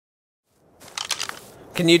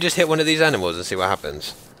Can you just hit one of these animals and see what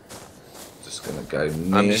happens? Just gonna go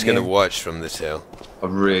near I'm just gonna him. watch from this hill. I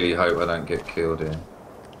really hope I don't get killed here.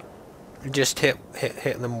 Just hit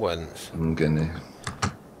them once. I'm gonna.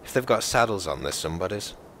 If they've got saddles on, there's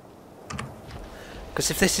somebody's.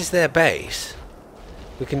 Because if this is their base,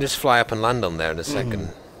 we can just fly up and land on there in a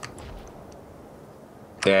second.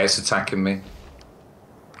 Yeah, it's attacking me.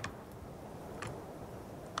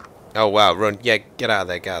 Oh wow, run. Yeah, get out of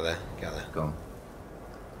there, get out of there, get out of there. Go on.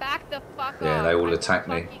 Back the fuck up. Yeah, they all I'm attack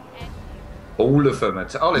me. fucking angry. All of them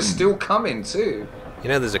attack. Oh, they're still coming too. You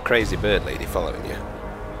know there's a crazy bird lady following you.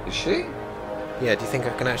 Is she? Yeah, do you think I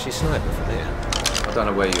can actually snipe her from here? I don't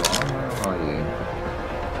know where you are. Where are you?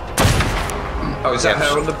 Oh, is that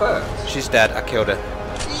her on the bird? She's dead, I killed her.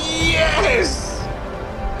 Yes!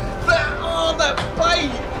 That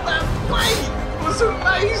bait! That bait was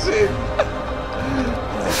amazing!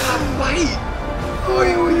 That bait! Oh,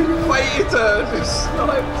 you baited her and just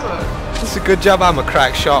sniped her. It's a good job I'm a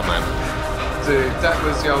crack shot, man. Dude, that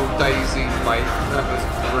was the old Daisy bait. That was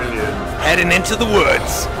brilliant. Heading into the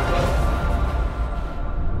woods.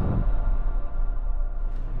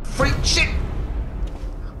 Freak shit!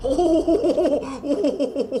 Oh,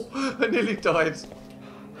 I nearly died.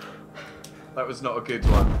 That was not a good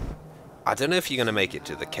one. I don't know if you're going to make it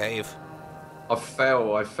to the cave. I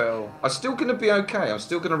fell. I'm still going to be okay. I'm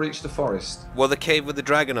still going to reach the forest. Well, the cave with the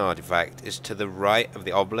dragon artifact is to the right of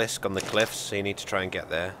the obelisk on the cliffs, so you need to try and get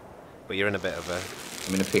there. But you're in a bit of a...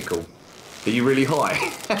 I'm in a pickle. Are you really high?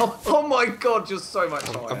 Oh my god, you're so much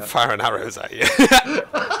higher. I'm firing arrows at you.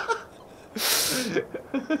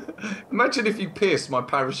 Imagine if you pierced my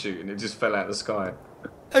parachute and it just fell out of the sky.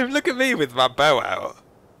 Hey, look at me with my bow out.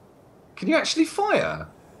 Can you actually fire?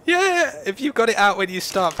 Yeah, if you've got it out when you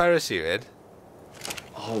start parachuting.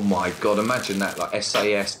 Oh my god, imagine that, like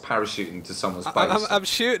SAS parachuting to someone's base. I'm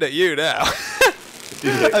shooting at you now.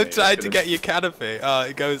 Yeah, I'm trying to get your canopy. Oh,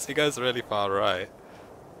 it goes really far right.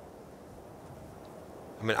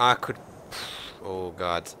 I mean, I could... Oh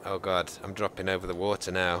god, I'm dropping over the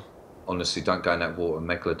water now. Honestly, don't go in that water.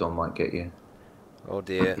 Megalodon might get you. Oh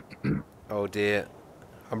dear. Oh dear.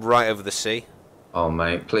 I'm right over the sea. Oh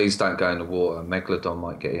mate, please don't go in the water. Megalodon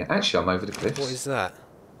might get you. Actually, I'm over the cliffs. What is that?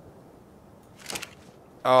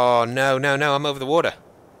 Oh no, I'm over the water.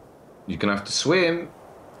 You're gonna have to swim.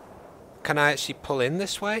 Can I actually pull in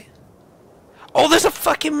this way? Oh, there's a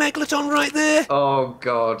fucking megalodon right there! Oh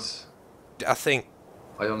god. I think...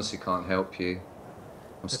 I honestly can't help you.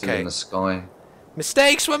 I'm still Okay. in the sky.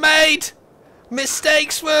 Mistakes were made!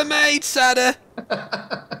 Mistakes were made, Sada!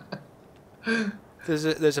 There's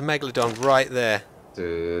a megalodon right there.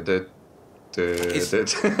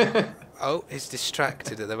 Oh, he's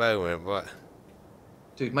distracted at the moment, what?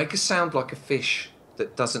 Dude, make a sound like a fish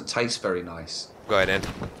that doesn't taste very nice. Go ahead, Ed.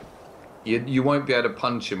 You won't be able to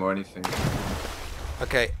punch him or anything.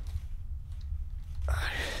 Okay.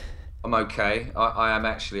 I'm okay. I am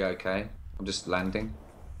actually okay. I'm just landing.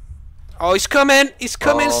 Oh, he's coming! He's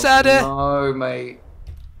coming, Sada! No, mate.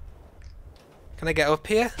 Can I get up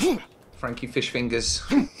here? Frankie Fish Fingers.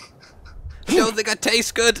 I don't think I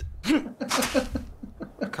taste good! I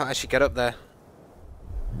can't actually get up there.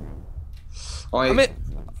 I'm it.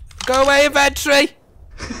 Go away, inventory!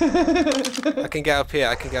 I can get up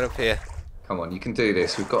here, Come on, you can do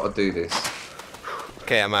this. We've got to do this.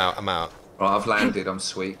 Okay, I'm out. Right, I've landed. I'm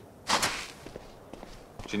sweet. Do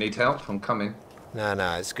you need help? I'm coming. No,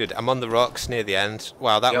 it's good. I'm on the rocks near the end.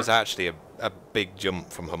 Wow, that was actually a big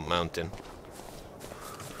jump from Hump Mountain.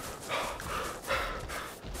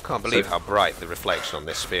 Can't believe how bright the reflection on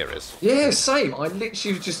this sphere is. Yeah, same. I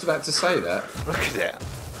literally was just about to say that. Look at it.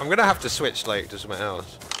 I'm going to have to switch like to something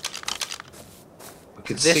else. We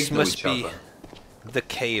could This signal must each be other. the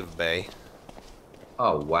cave bay.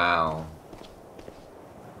 Oh, wow.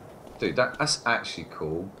 Dude, that's actually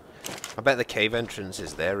cool. I bet the cave entrance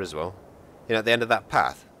is there as well. You know, at the end of that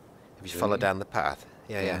path. If you follow down the path.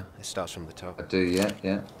 Yeah. It starts from the top. I do, yeah.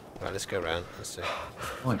 Right, let's go around. Let's see.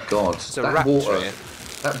 My God, a that raptor water. here.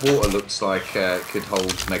 That water looks like it could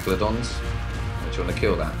hold megalodons. Do you want to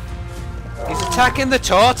kill that? He's attacking the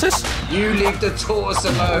tortoise. You leave the tortoise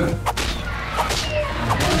alone.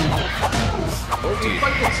 Oh, you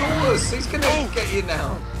fight the tortoise. He's gonna get you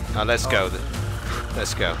now. Oh, let's go.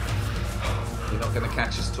 Let's go. You're not gonna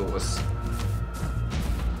catch us, tortoise.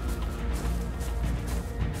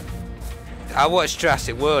 I watched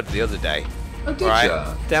Jurassic World the other day. Oh, did Right?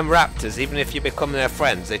 ya? Them raptors, even if you become their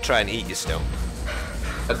friends, they try and eat you still.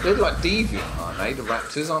 They're like deviant, aren't they? The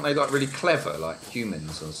raptors, aren't they? Like really clever, like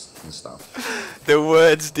humans and stuff. The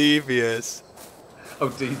word's devious. Oh,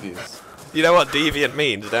 devious. You know what deviant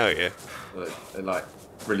means, don't you? They're like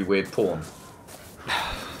really weird porn.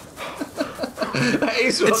 That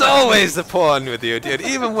is what It's that always the porn with you, dude.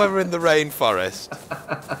 Even when we're in the rainforest.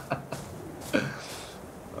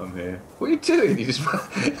 I'm here. What are you doing? You just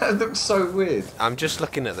that looks so weird. I'm just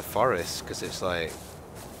looking at the forest because it's like.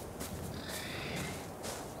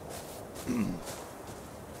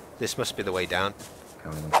 This must be the way down.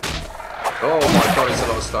 Coming on. Oh my god, it's a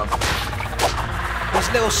lot of stuff. These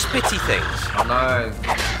little spitty things. I know.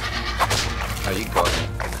 Oh, you got it.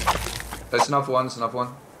 There's another one. There's another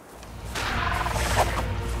one.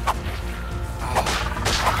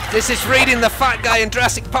 This is reading the fat guy in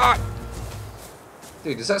Jurassic Park.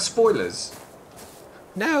 Dude, is that spoilers?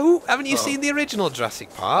 No, haven't you Oh. seen the original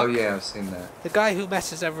Jurassic Park? Oh yeah, I've seen that. The guy who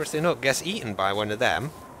messes everything up gets eaten by one of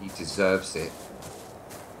them. He deserves it.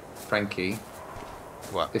 Frankie,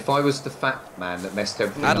 What? if I was the fat man that messed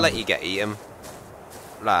everything I'd up... let you get eaten.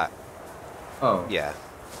 Like, Oh. yeah.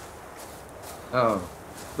 Oh.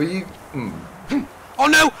 Were you... Oh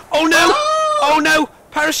no! Oh no! Oh no!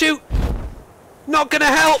 Parachute! Not gonna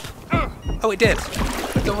help! Oh, it did.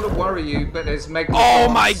 I don't want to worry you, but there's megalodons. Oh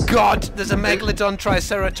my god! There's a Megalodon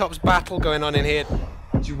Triceratops battle going on in here.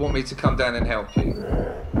 Do you want me to come down and help you?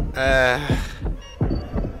 I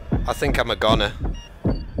think I'm a goner.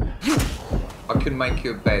 I can make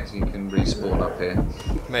you a bed and you can respawn up here.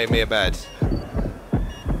 Made me a bed.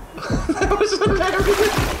 That was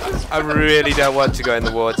hilarious. I really don't want to go in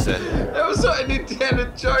the water. That was like an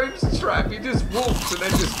Indiana Jones trap. He just walked and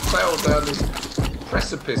then just fell down this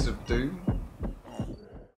precipice of doom.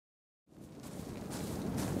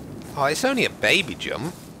 Oh, it's only a baby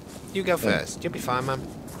jump. You go first. You'll be fine, man.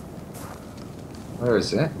 Where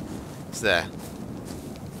is it? It's there.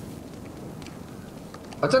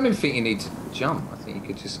 I don't even think you need to jump. I think you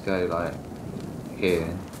could just go like here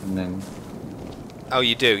and then... Oh,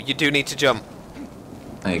 you do. You do need to jump.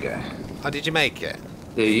 There you go. Oh, did you make it?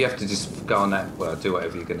 Yeah, you have to just go on that. Well, do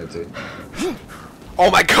whatever you're gonna do. Oh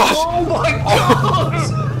my god! Oh my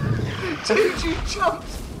god! Dude, you jumped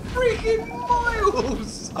freaking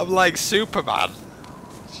miles! I'm like Superman.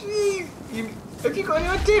 Jeez, have you got any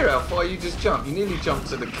idea how far you just jumped? You nearly jumped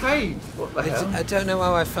to the cave. What the hell? I don't know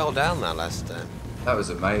how I fell down that last time. That was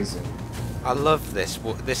amazing. I love this.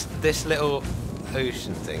 This little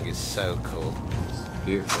ocean thing is so cool. It's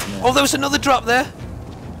beautiful. Isn't it? Oh, there was another drop there.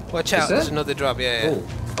 Watch out! there? There's another drop. Yeah, yeah.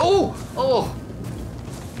 Oh! Oh!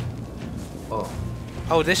 Oh!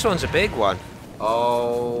 Oh, this one's a big one.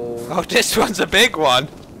 Oh! Oh, this one's a big one.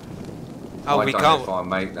 Oh, I we don't can't. know if I'll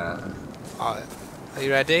make that. Oh, are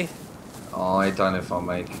you ready? Oh, I don't know if I'll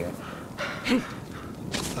make it.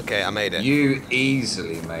 Okay, I made it. You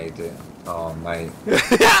easily made it. Oh, mate.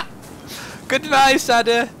 Good night,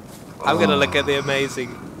 Sada. I'm gonna look at the amazing.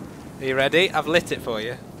 Are you ready? I've lit it for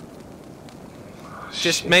you.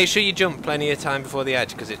 Just Shit. make sure you jump plenty of time before the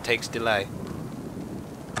edge because it takes delay.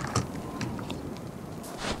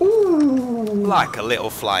 Ooh. Like a little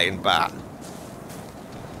flying bat.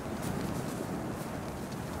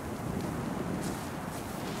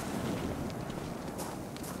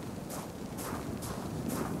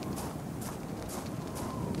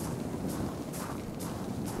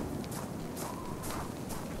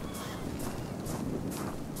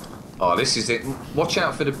 Oh, this is it. Watch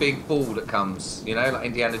out for the big ball that comes, you know, like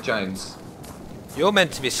Indiana Jones. You're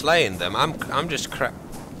meant to be slaying them. I'm just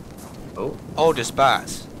Oh, Oh, just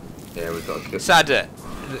bats. yeah, we've got to kill. Sada,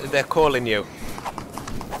 they're calling you.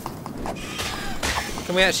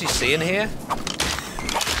 Can we actually see in here?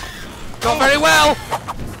 Not very well!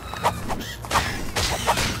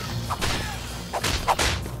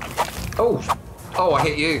 Oh, oh, I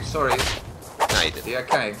hit you. Sorry. No, you didn't. You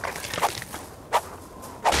okay?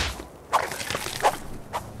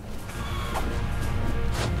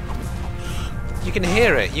 You can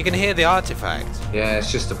hear it. You can hear the artifact. Yeah,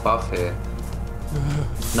 it's just above here.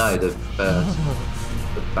 No, the bird.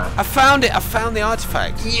 The bat. I found it. I found the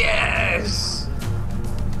artifact. Yes!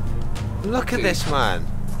 Look at Dude. this, man.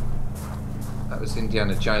 That was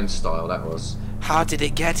Indiana Jones style, that was. How did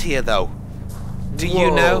it get here, though? Do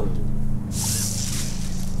you know?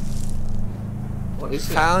 What is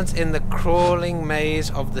it? Found in the crawling maze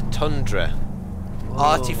of the tundra. Whoa.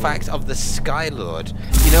 Artifact of the Skylord.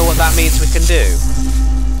 You know what that means we can do?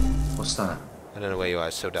 What's that? I don't know where you are,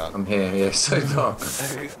 it's so dark. I'm here, yeah, so dark.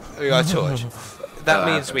 We got a torch. That Oh,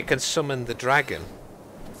 means okay. we can summon the dragon.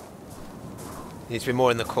 Needs to be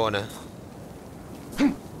more in the corner.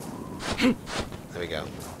 There we go.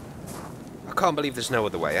 I can't believe there's no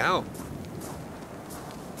other way out.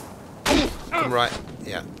 Come right.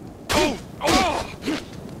 Yeah.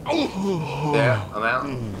 Yeah, I'm out.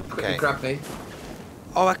 Quickly Okay. grab me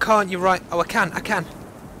Oh, I can't. You're right. Oh, I can. I can.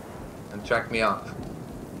 and drag me up.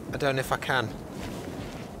 I don't know if I can.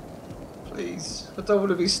 Please. I don't want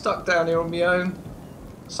to be stuck down here on my own.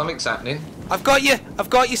 Something's happening. I've got you! I've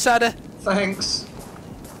got you, Sada! Thanks.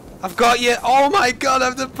 I've got you! Oh my god,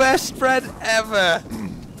 I'm the best friend ever!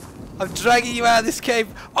 I'm dragging you out of this cave.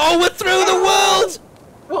 Oh, we're through the world!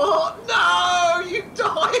 What? No! You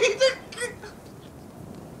died!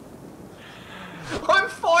 I'm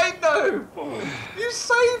fine though! You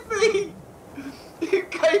saved me! You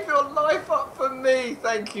gave your life up for me!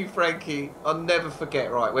 Thank you, Frankie. I'll never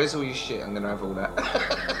forget. Right, where's all your shit? I'm gonna have all that.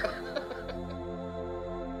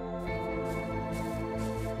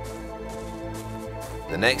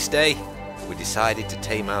 The next day, we decided to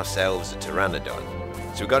tame ourselves a pteranodon.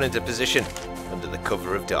 So we got into position under the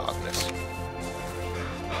cover of darkness.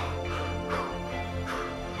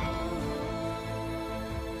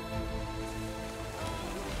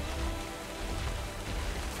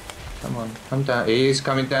 Come on, come down. He is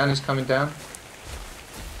coming down, he's coming down.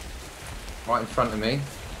 Right in front of me.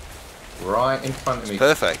 Right in front of me.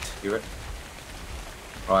 Perfect. You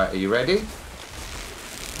right, are you ready?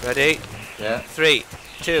 Ready? Yeah. 3,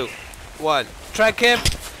 2, 1. Track him!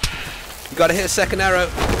 You gotta hit a second arrow.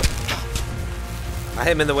 I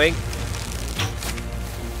hit him in the wing.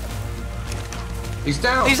 He's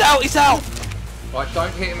down! He's out! He's out! Right,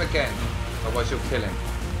 don't hit him again. Otherwise you'll kill him.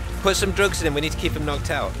 Put some drugs in him. We need to keep him knocked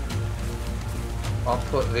out. I'll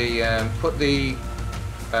put the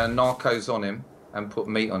narcos on him and put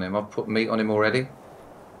meat on him. I've put meat on him already.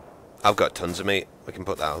 I've got tons of meat. We can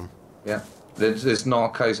put that on. Yeah. There's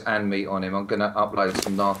narcos and meat on him. I'm going to upload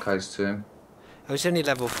some narcos to him. Oh, it's only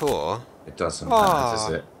level 4. It doesn't matter, does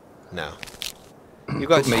it? No. You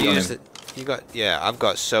got Put to meat on use him. it. You got. Yeah, I've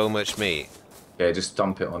got so much meat. Yeah, just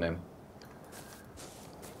dump it on him.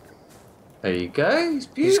 There you go. He's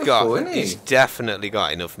beautiful, isn't he? He's definitely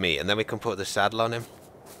got enough meat, and then we can put the saddle on him.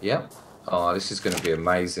 Yep. Oh, this is going to be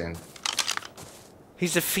amazing.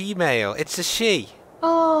 He's a female. It's a she.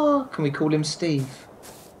 Oh, can we call him Steve?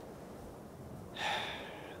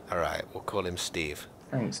 All right, we'll call him Steve.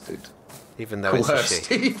 Thanks, dude. Even though Call it's her a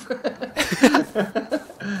she. Steve.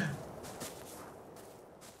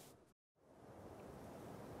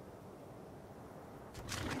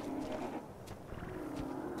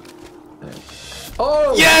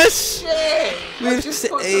 Oh! Yes! Shit! I We've just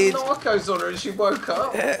put some saved. narcos on her and she woke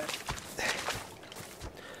up.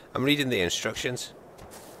 I'm reading the instructions.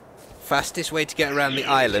 Fastest way to get around the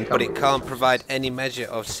island, but it can't provide any measure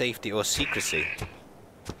of safety or secrecy.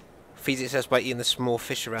 Feeds itself by eating the small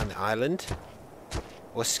fish around the island,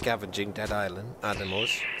 or scavenging dead island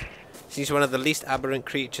animals. She's one of the least aberrant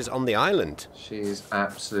creatures on the island. She is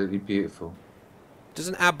absolutely beautiful.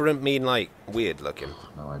 Doesn't aberrant mean like weird looking?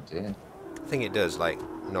 No idea. I think it does, like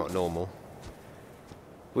not normal.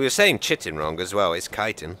 We were saying chitting wrong as well. It's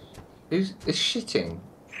chitin. Who's is shitting?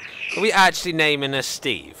 Are we actually naming her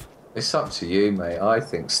Steve? It's up to you, mate. I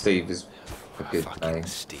think Steve is a good Fucking name.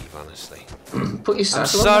 Steve, honestly. Put your I'm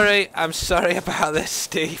saddle on. sorry. I'm sorry about this,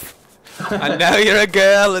 Steve. I know you're a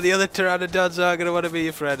girl, and the other pteranodons aren't gonna want to be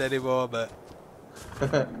your friend anymore, but.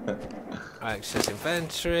 Access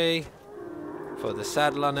inventory. Put the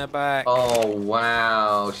saddle on her back. Oh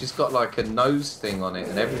wow, she's got like a nose thing on it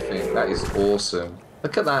and everything. That is awesome.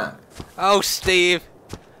 Look at that. Oh, Steve.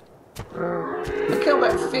 Look how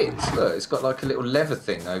that fits. Look, it's got like a little leather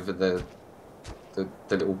thing over the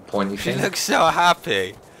little pointy She thing. looks so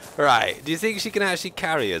happy. Right. Do you think she can actually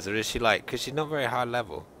carry us, or is she like? Because she's not very high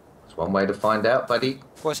level. It's one way to find out, buddy.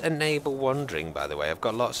 What's enable wandering, by the way? I've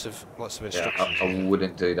got lots of Yeah, instructions. I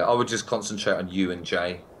wouldn't do that. I would just concentrate on you and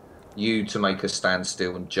Jay. You to make her stand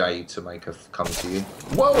still and Jay to make her come to you.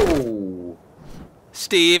 Whoa!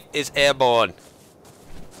 Steve is airborne.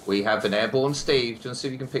 We have an airborne Steve. Do you want to see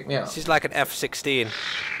if you can pick me up? She's like an F-16.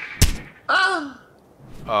 Ah!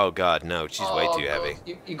 Oh God, no! She's way too God.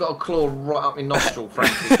 heavy. You got a claw right up my nostril,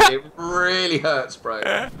 Frankie. It really hurts, bro.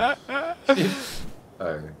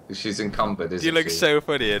 Oh, she's encumbered, isn't she? You look so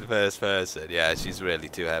funny in first person. Yeah, she's really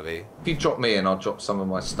too heavy. If you drop me in, I'll drop some of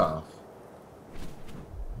my stuff.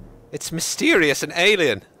 It's mysterious and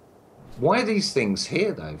alien. Why are these things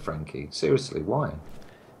here, though, Frankie? Seriously, why?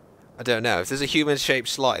 I don't know. If there's a human-shaped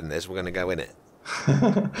slot in this, we're going to go in it.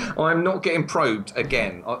 I'm not getting probed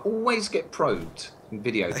again. I always get probed in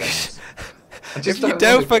video games. If you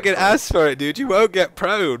don't fucking ask for it, dude, you won't get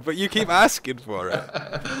probed, but you keep asking for it.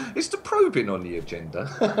 Is the probing on the agenda?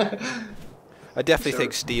 I definitely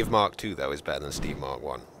think Steve Mark II, though, is better than Steve Mark I.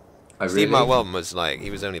 Oh, Steve really? Mark I was like, he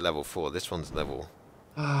was only level 4. This one's level.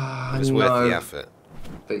 Ah, It was worth the effort.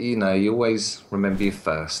 But you know, you always remember your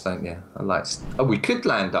first, don't you? I like. Oh, we could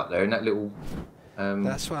land up there in that little.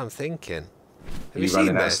 That's what I'm thinking. Have you you seen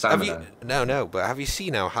running out of this? Have you, stamina? no, but have you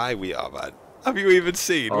seen how high we are, man? Have you even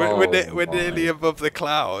seen? Oh We're nearly my. above the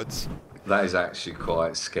clouds. That is actually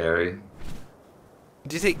quite scary.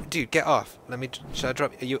 Do you think, dude? Get off. Let me. Should I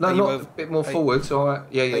drop? Are you? No, are you not over, a bit more forwards. All right.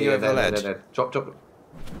 Yeah, yeah, are you yeah. over the ledge? There. Drop.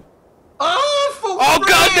 Oh, full Oh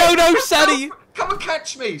free! God, no, Saddy! Come and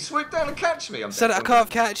catch me. Swoop down and catch me. Saddy, I can't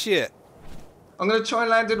catch you. I'm going to try and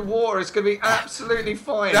land in the water. It's going to be absolutely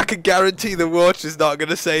fine. I can guarantee the water's not going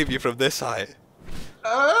to save you from this height.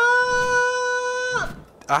 Ah!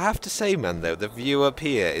 I have to say, man, though, the view up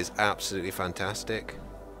here is absolutely fantastic.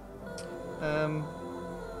 I'm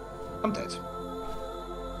dead.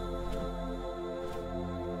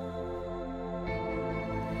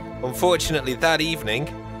 Unfortunately, that evening,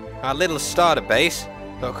 our little starter base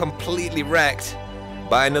got completely wrecked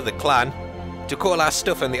by another clan. Took all our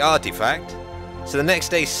stuff and the artifact. So the next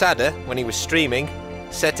day, Sada, when he was streaming,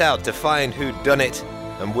 set out to find who'd done it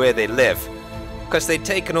and where they live. Because they'd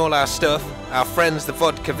taken all our stuff, our friends, the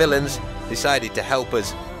vodka villains, decided to help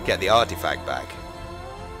us get the artifact back.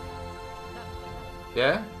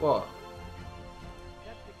 Yeah? What?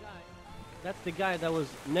 That's the guy that was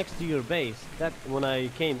next to your base. That when I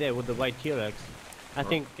came there with the white T-Rex. I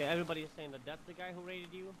think everybody is saying that that's the guy who raided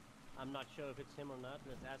you. I'm not sure if it's him or not.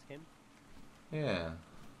 Let's ask him. Yeah.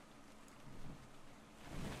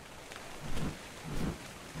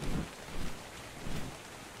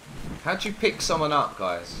 How'd you pick someone up,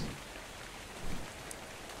 guys?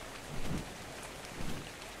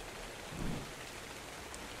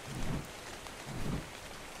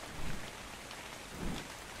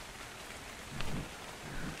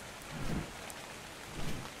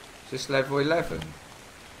 Is this level 11?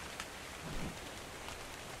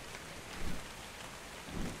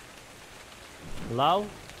 Hello?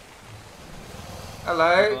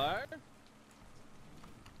 Hello?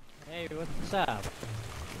 Hey, what's up?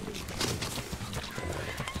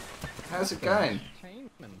 How's it going?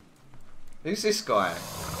 Who's this guy?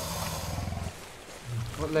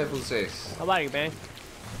 What level's this? How are you, man?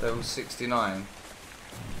 Level 69.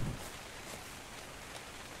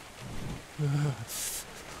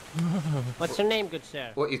 What's your name, good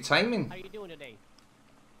sir? What, you taming? How you doing today?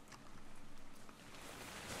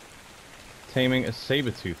 Taming a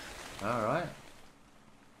saber-tooth. Alright.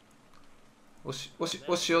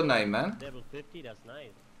 What's your name, man? Level 50, that's nice.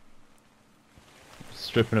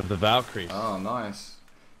 Stripping of the Valkyries. Oh, nice.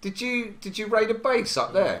 Did you raid a base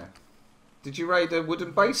up there? Did you raid a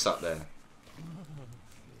wooden base up there?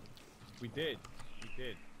 We did.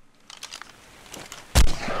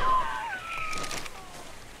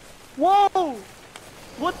 Whoa!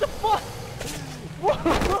 What the fuck?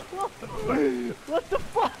 Whoa! What the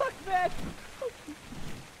fuck, man?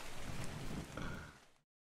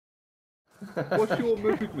 What's your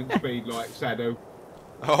movement speed like, Sado?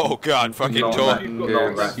 Oh God, fucking Not talk. that You've got good,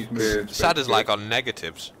 like that's rapid good. Sada's like on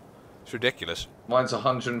negatives. It's ridiculous. Mine's Oh,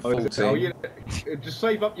 114. yeah. Just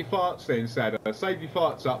save up your farts then, Sado. Save your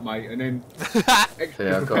farts up, mate, and then extra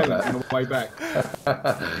Yeah, I got propellant that. on the way back.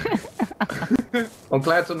 I'm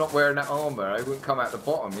glad I'm not wearing that armour. It wouldn't come out the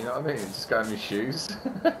bottom, you know what I mean? Just go in my shoes.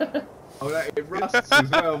 Oh, that, it rusts as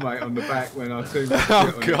well, mate, on the back when I too much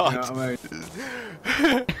Oh, shit on God. it, you know what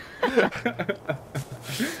I mean?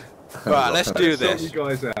 Right, let's do Sort you this.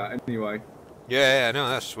 guys out, anyway. Yeah, no,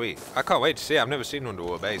 that's sweet. I can't wait to see it. I've never seen an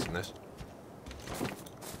underwater base in this.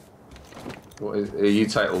 What is, you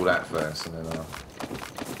take all that first and then I'll...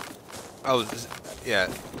 Oh, yeah.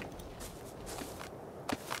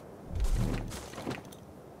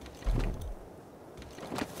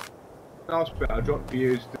 Last bit I dropped for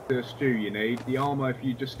you is the stew you need. The armour, if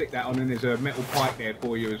you just stick that on, and there's a metal pipe there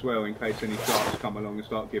for you as well in case any sharks come along and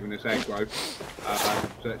start giving us aggro.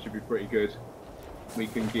 So that should be pretty good. We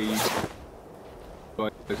can give you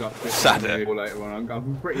guys up a bit Sada. more later on. I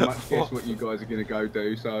can pretty much guess what you guys are going to go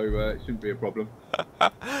do, so it shouldn't be a problem.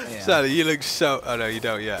 Sada, you look so... Oh, no, you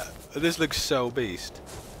don't yet. This looks so beast.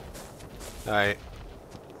 Right.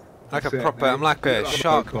 Like That's a it, proper... mate. I'm like You a look like a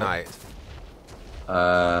shark Pokemon. knight.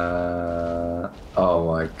 Oh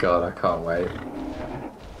my god, I can't wait.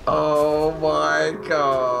 Oh my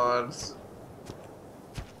god.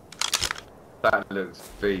 That looks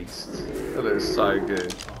beast. That looks so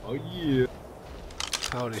good. Oh yeah.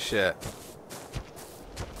 Holy shit.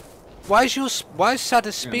 Why is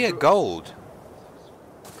Sada's spear gold?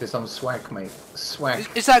 Because I'm swag, mate. Swag.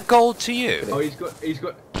 Is that gold to you? Oh, he's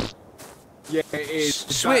got. Yeah, it is.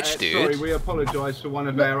 Switch, dude. Sorry, we apologise to one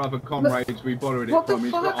of our other comrades we borrowed it What the from.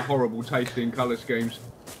 He's got fuck? a horrible taste in colour schemes.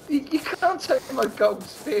 You can't take my gold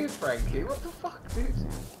spear, Frankie. What the fuck, dude?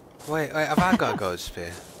 Wait, have I got a gold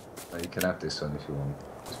spear? Oh, you can have this one if you want.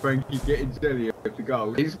 Frankie getting jelly of the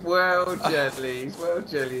gold. He's well jelly. He's well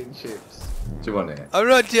jelly and chips. Do you want it? I'm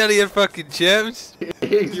not jelly and fucking chips.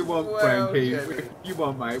 If you want, Frankie, jelly. if you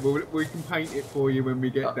want, mate, we can paint it for you when we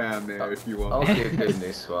get down there if you want. I'll give him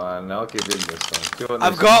this one. I'll give him this one. Do you want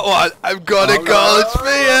I've this got one. I've got a gold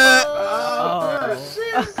spear.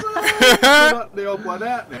 I got the odd one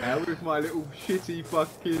out now with my little shitty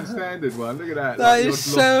fucking standard one. Look at that. That like is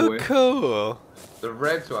so cool. The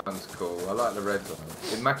red one's cool. I like the red one.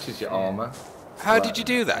 It matches your armour. How did you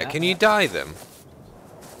do that? Can you dye them?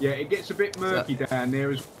 Yeah, it gets a bit murky down there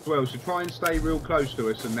as well, so try and stay real close to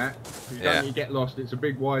us and that. You don't want to get lost. It's a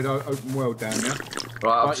big, wide, open world down there.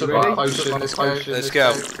 Right, I've took my potion. Let's go. Let's go.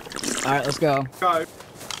 Alright, let's go. Go.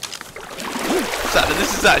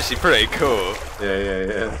 This is actually pretty cool.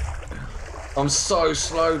 Yeah. I'm so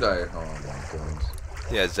slow though. Oh my god.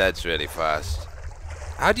 Yeah, Zed's really fast.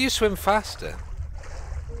 How do you swim faster?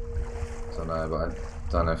 I don't know, but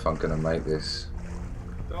I don't know if I'm gonna make this.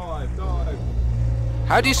 Dive.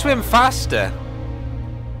 How do you swim faster?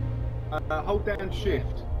 Hold down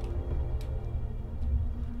shift.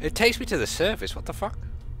 It takes me to the surface. What the fuck?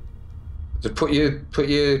 Just put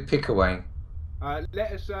your pick away.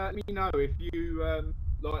 Let me know if you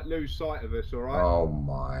like lose sight of us. All right. Oh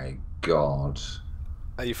my god.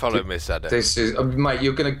 Are you following me, Sadder? This is, mate.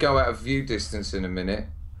 You're gonna go out of view distance in a minute.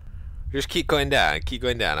 Just keep going down. Keep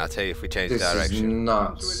going down. I'll tell you if we change This is direction. To a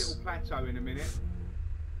nuts. little plateau in a minute.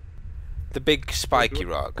 The big spiky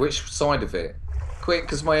rock. Which side of it? Quick,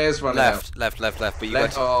 because my hair's running out. Left. But you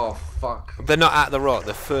Left. got Oh fuck. to... They're not at the rock.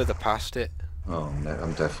 They're further past it. Oh no,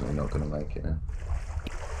 I'm definitely not gonna make it then.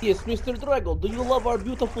 Yes, Mr. Drago, do you love our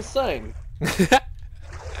beautiful sign?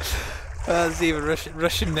 That's even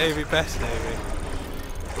Russian Navy, best Navy.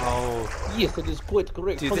 Oh. Yes, it is quite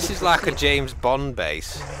correct. Dude, this is like a James Bond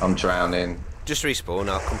base. I'm drowning. Just respawn.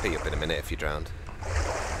 I'll come pick you up in a minute if you drowned.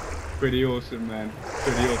 Pretty awesome, man.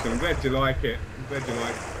 Pretty awesome. I'm glad you like it.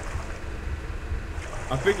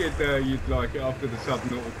 I figured you'd like it after the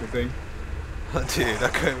subnautical thing. Oh, dude,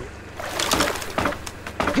 okay.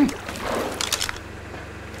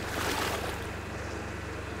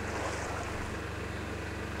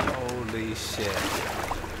 Holy shit.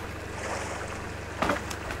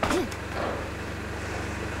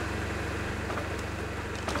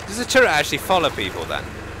 Does the turret actually follow people then?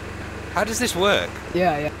 How does this work?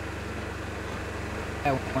 Yeah.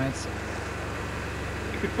 When it's...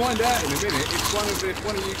 You could find out in a minute if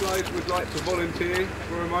one of you guys would like to volunteer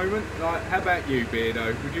for a moment. Like, how about you,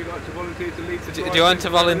 Beardo? Would you like to volunteer to lead the Do you want to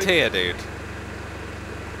volunteer, dude?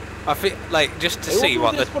 I feel like just to see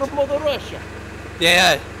what the... for Mother Russia.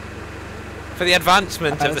 Yeah. For the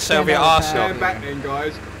advancement of the Soviet arsenal. Stand back then,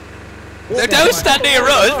 guys. No, don't stand near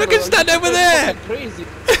us. We can stand over there. Crazy.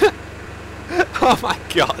 Oh my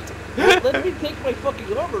god. Let me take my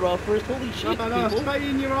fucking armor off first. Holy shit, No, people. stay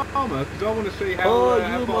in your armour, because I want to see how, Oh,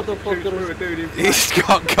 how you fast it shoots motherfuckers. through a dude in front. He's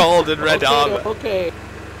got gold and red armor. Okay.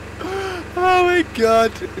 Oh my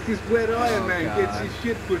god. This is where Iron Man gets his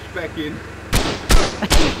shit pushed back in.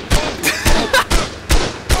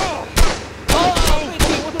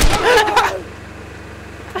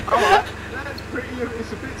 Alright, that's pretty,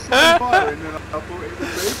 it's a bit slow firing than I thought it would be,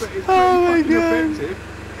 but it's pretty fucking effective.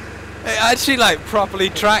 It actually like properly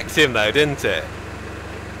tracked him though, didn't it?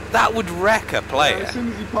 That would wreck a player. As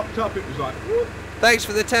soon as he popped up, it was like, whoop. Thanks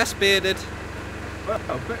for the test, Bearded. Well,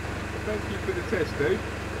 thank you for the test, dude.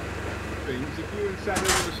 Things, if you and Saturn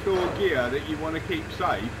want to store gear that you want to keep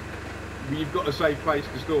safe, you've got a safe place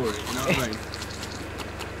to store it, you know what I mean?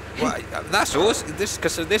 Well, that's awesome.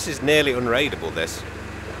 This is nearly unraidable. This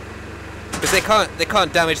because they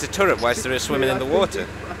can't damage the turret whilst they're swimming in the water.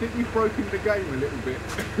 I think you've broken the game a little bit.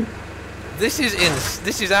 This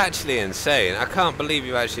is actually insane. I can't believe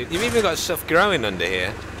you've even got stuff growing under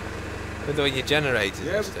here with all your generators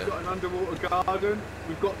Yeah, and we've stuff. got an underwater garden.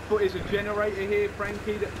 We've got there's a generator here,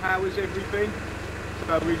 Frankie, that powers everything.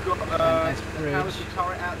 So we've got nice powers the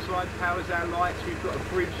turret outside, powers our lights. We've got a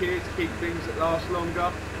fridge here to keep things that last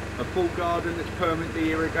longer. A full garden that's permanently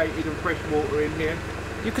irrigated and fresh water in here.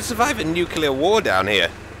 You could survive a nuclear war down here.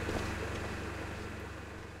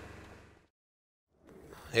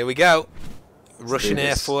 Here we go. Russian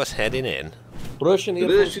Air Force heading in. Russian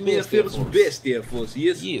Air Force, best Air Force,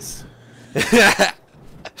 yes. Yes.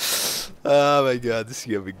 Oh my god, this is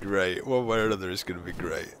gonna be great. One way or another is gonna be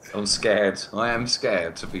great. I'm scared. I am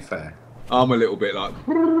scared, to be fair. I'm a little bit like...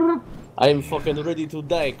 I am fucking ready to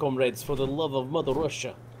die, comrades, for the love of Mother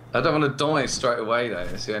Russia. I don't want to die straight away, though.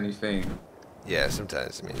 That's the only thing. Yeah,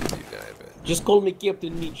 sometimes I mean you do die, but Just call me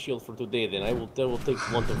Captain Meatshield for today, then I will take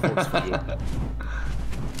Quantum Force for you.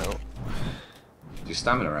 no. Is your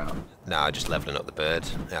stamina out? Nah, just leveling up the bird.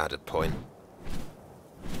 I had a point.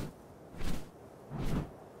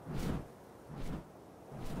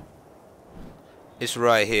 It's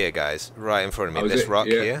right here, guys. Right in front of me. Oh, is this it? rock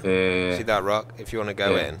Yeah. here. Yeah. See that rock? If you want to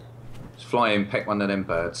go in, Just fly in, peck one of them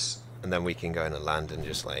birds. and then we can go in and land and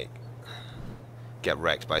just like get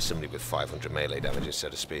wrecked by somebody with 500 melee damage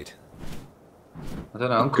instead of speed. I don't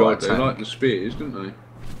know, I'm God, quite they like the spears, don't they?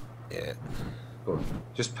 Yeah. Go on.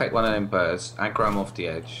 Just peck one of them birds, aggro them off the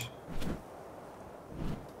edge.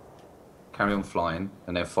 Carry on flying,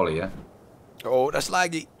 and then follow you. Oh, that's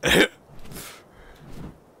laggy.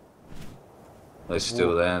 They're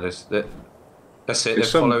still there. That's it. There's They're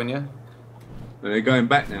some- following you. They're going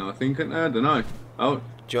back now, I think, aren't they? I don't know. Oh,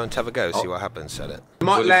 Do you want to have a go? See Oh. what happens. Said it. they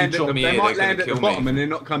might Well, if land you at drop the, me they here, might they're land gonna at the kill bottom me. and then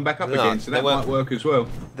not come back up No, again, so they that won't. might work as well.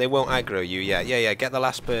 They won't aggro you. Yeah, yeah, yeah. Get the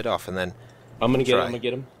last bird off, and then I'm gonna get him. Try. I'm gonna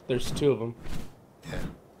get him. There's 2 of them. yeah.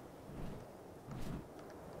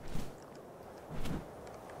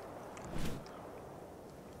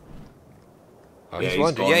 Oh, Yeah, he's he's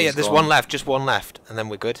wandering. gone, Yeah, yeah. he's There's gone. one left. Just one left, and then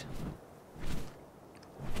we're good.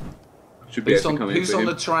 Should be Who's able to come in who's for on him.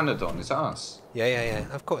 the Pteranodon? Is that us? Yeah, yeah,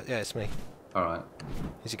 yeah. Of course. Yeah, it's me. Alright.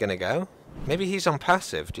 Is he gonna go? Maybe he's on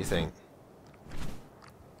passive. Do you think?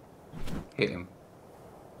 Hit him.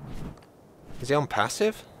 Is he on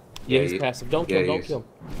passive? Yeah, Yeah, he's he- passive. Don't yeah, kill him. he Don't is. kill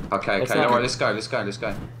him. Okay, That's okay. not Alright, good. let's go, let's go, let's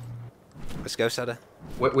go. Let's go, Sada.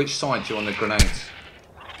 Which side do you want the grenades?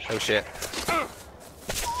 Oh shit.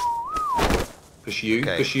 Push you.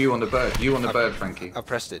 Okay. Push you on the bird. You on the bird, Frankie. I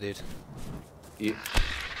pressed it, dude. You.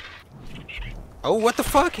 Oh, what the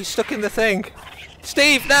fuck? He's stuck in the thing.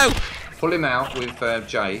 Steve, no! Pull him out with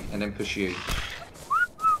Jay and then push you.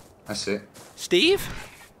 That's it. Steve?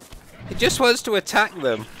 He just wants to attack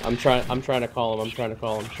them. I'm trying to call him. I'm trying to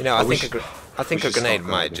call him. You know, I I wish- think a we should grenade stop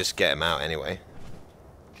might already. just get him out anyway.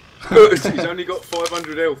 He's only got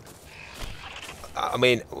 500 health. I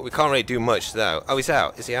mean, we can't really do much though. Oh, he's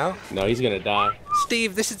out. Is he out? No, he's gonna die.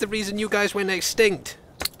 Steve, this is the reason you guys went extinct.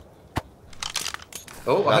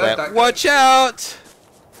 Oh, I Now heard then, that. watch out!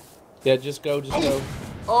 Yeah, just go. Just go.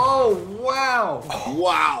 Oh, wow.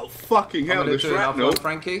 Wow, fucking I'm hell, gonna the do another shrapnel. one,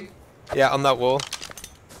 Frankie. Yeah, on that wall.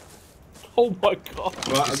 Oh my god.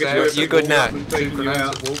 Right, I Just guess there. we're You good now? and Two taking you grenades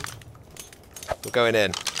out. at wall. We're going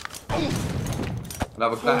in.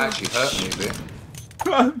 That actually hurt me a bit.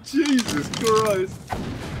 Oh, Jesus Christ.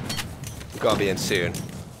 We've got to be in soon.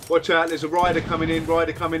 Watch out, there's a rider coming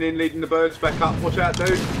in, leading the birds back up. Watch out,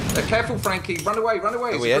 dude. Careful, Frankie. Run away, run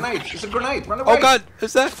away. It's we a in? grenade. It's a grenade. Run away. Oh god,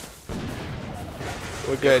 is that?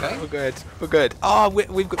 We're good. Okay. We're good. We're good. Oh,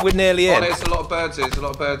 we're nearly Oh, in. there's a lot of birds here. There's a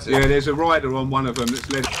lot of birds here. Yeah, there's a rider on one of them that's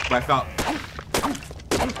led back up.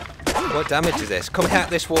 What damage is this? Come hit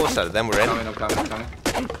this wall, side, then we're in. I'm coming.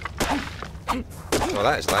 Well,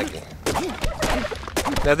 that is laggy.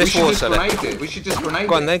 No, We this should wall, just side. grenade it. We should just grenade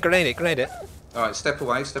Go on it. then, grenade it. Alright, step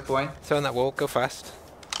away, step away. Throw on that wall, go fast.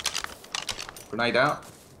 Grenade out.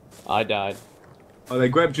 I died. Oh, they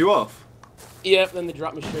grabbed you off? Yep. Then they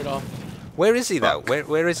dropped me straight off. Where is he though?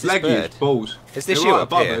 Where is this Laggy bird? as balls. Is this They're you right up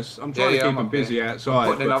above here? us. I'm trying to I'm keep them up here. busy outside.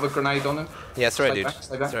 Putting but- another grenade on him. Yeah, throw it, Stay dude. back,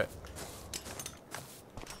 stay back. Throw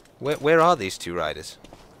it. Where are these two riders?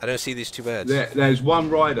 I don't see these two birds. There's one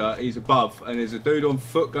rider, he's above, and there's a dude on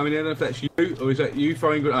foot going in. I don't know if that's you, or is that you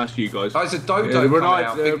throwing grenades? That's you guys. Oh, it's a dodo the, coming riders,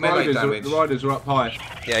 out. Big melee damage. the riders are up high.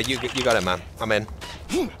 Yeah, you got it, man. I'm in.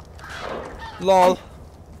 LOL.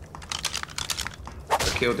 I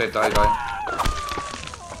killed their dodo.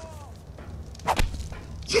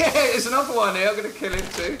 Yeah, there's another one here. I'm gonna kill him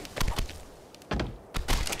too.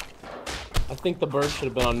 I think the bird should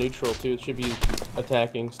have been on neutral too. It should be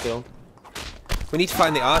attacking still. We need to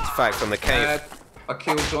find the artifact from the cave. I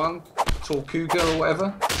killed one. Tortuga or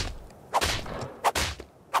whatever.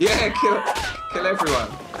 Yeah, kill everyone.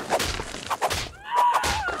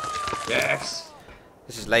 Yes.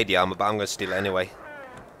 This is lady armor, but I'm going to steal it anyway.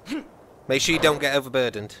 Make sure you don't get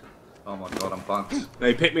overburdened. Oh my god, I'm bugged.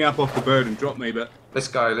 They picked me up off the bird and dropped me, but Let's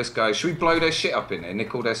go. Should we blow their shit up in there,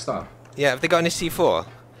 nick all their stuff? Yeah, have they got any C4? Do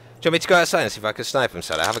you want me to go outside and see if I can snipe them,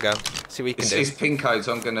 Sada? Have a go. See what you can It's, do. it's pin codes.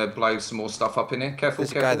 I'm gonna blow some more stuff up in here. Careful,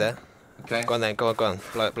 There's a careful. guy there. Okay. Go on then, go on.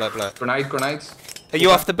 Blow it. Grenades. Are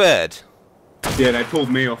you off the bird? yeah, they pulled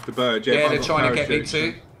me off the bird. Yeah, Yeah, but they're I've got trying to get me parachutes.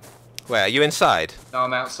 too. Where? Are you inside? No,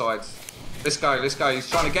 I'm outside. Let's go. He's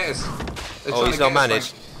trying to get us. They're Oh, trying he's to not get us,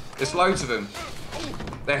 managed. Frank. There's loads of them.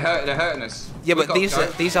 They're hurting us. Yeah, We but gotta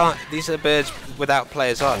go. these are birds without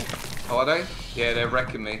players on. Oh, are they? Yeah, they're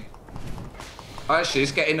wrecking me. Oh, actually,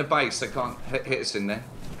 let's get in the base. They can't hit us in there.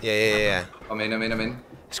 Yeah. I'm in.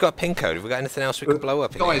 He's got a pin code. Have we got anything else we can blow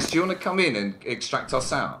up in Guys, here? do you want to come in and extract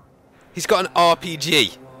us out? He's got an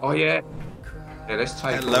RPG. Oh, yeah. Yeah, let's take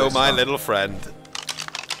all Hello, this my stuff. little friend.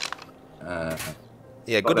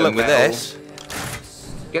 Yeah, got good the luck with metal. this.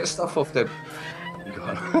 Get the stuff off the...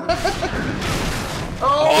 God.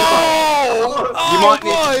 might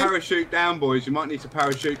need to parachute down, boys. You might need to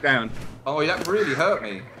parachute down. Oh, that really hurt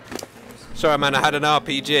me. Sorry, man. I had an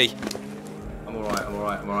RPG. I'm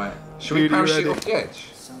alright. Should we parachute off the edge?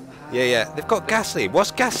 Yeah. They've got gasoline.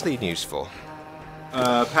 What's gasoline used for?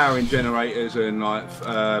 Powering generators and like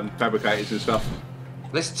fabricators and stuff.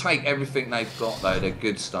 Let's take everything they've got though. They're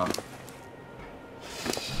good stuff.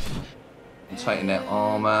 I'm taking their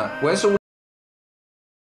armour. Where's all?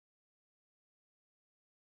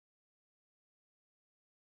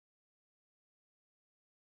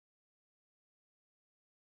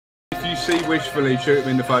 If you see wishfully, shoot him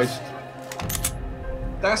in the face.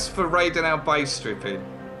 That's for raiding our base, stripping.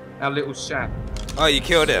 Our little shack. Oh, you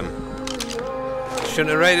killed him. Shouldn't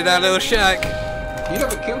have raided our little shack. You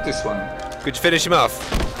never killed this one. Could you finish him off?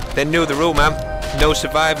 They knew the rule, man. No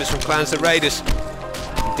survivors from clans that raid us.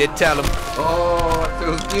 You did tell them. Oh, it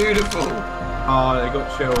feels beautiful. Oh, they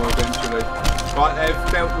got shell eventually. Right,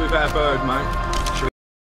 they've dealt with our bird, mate.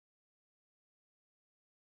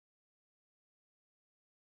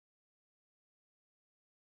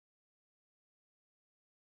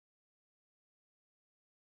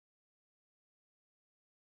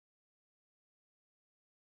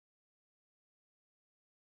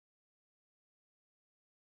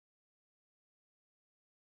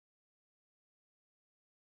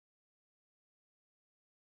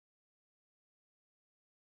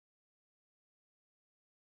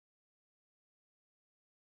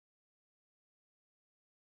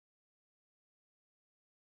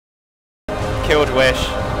 Killed Wish.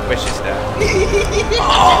 Wish is dead.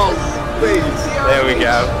 Oh, please. There we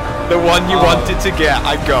go. The one you wanted to get,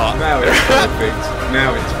 I got. Now it's perfect.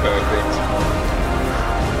 Now it's perfect.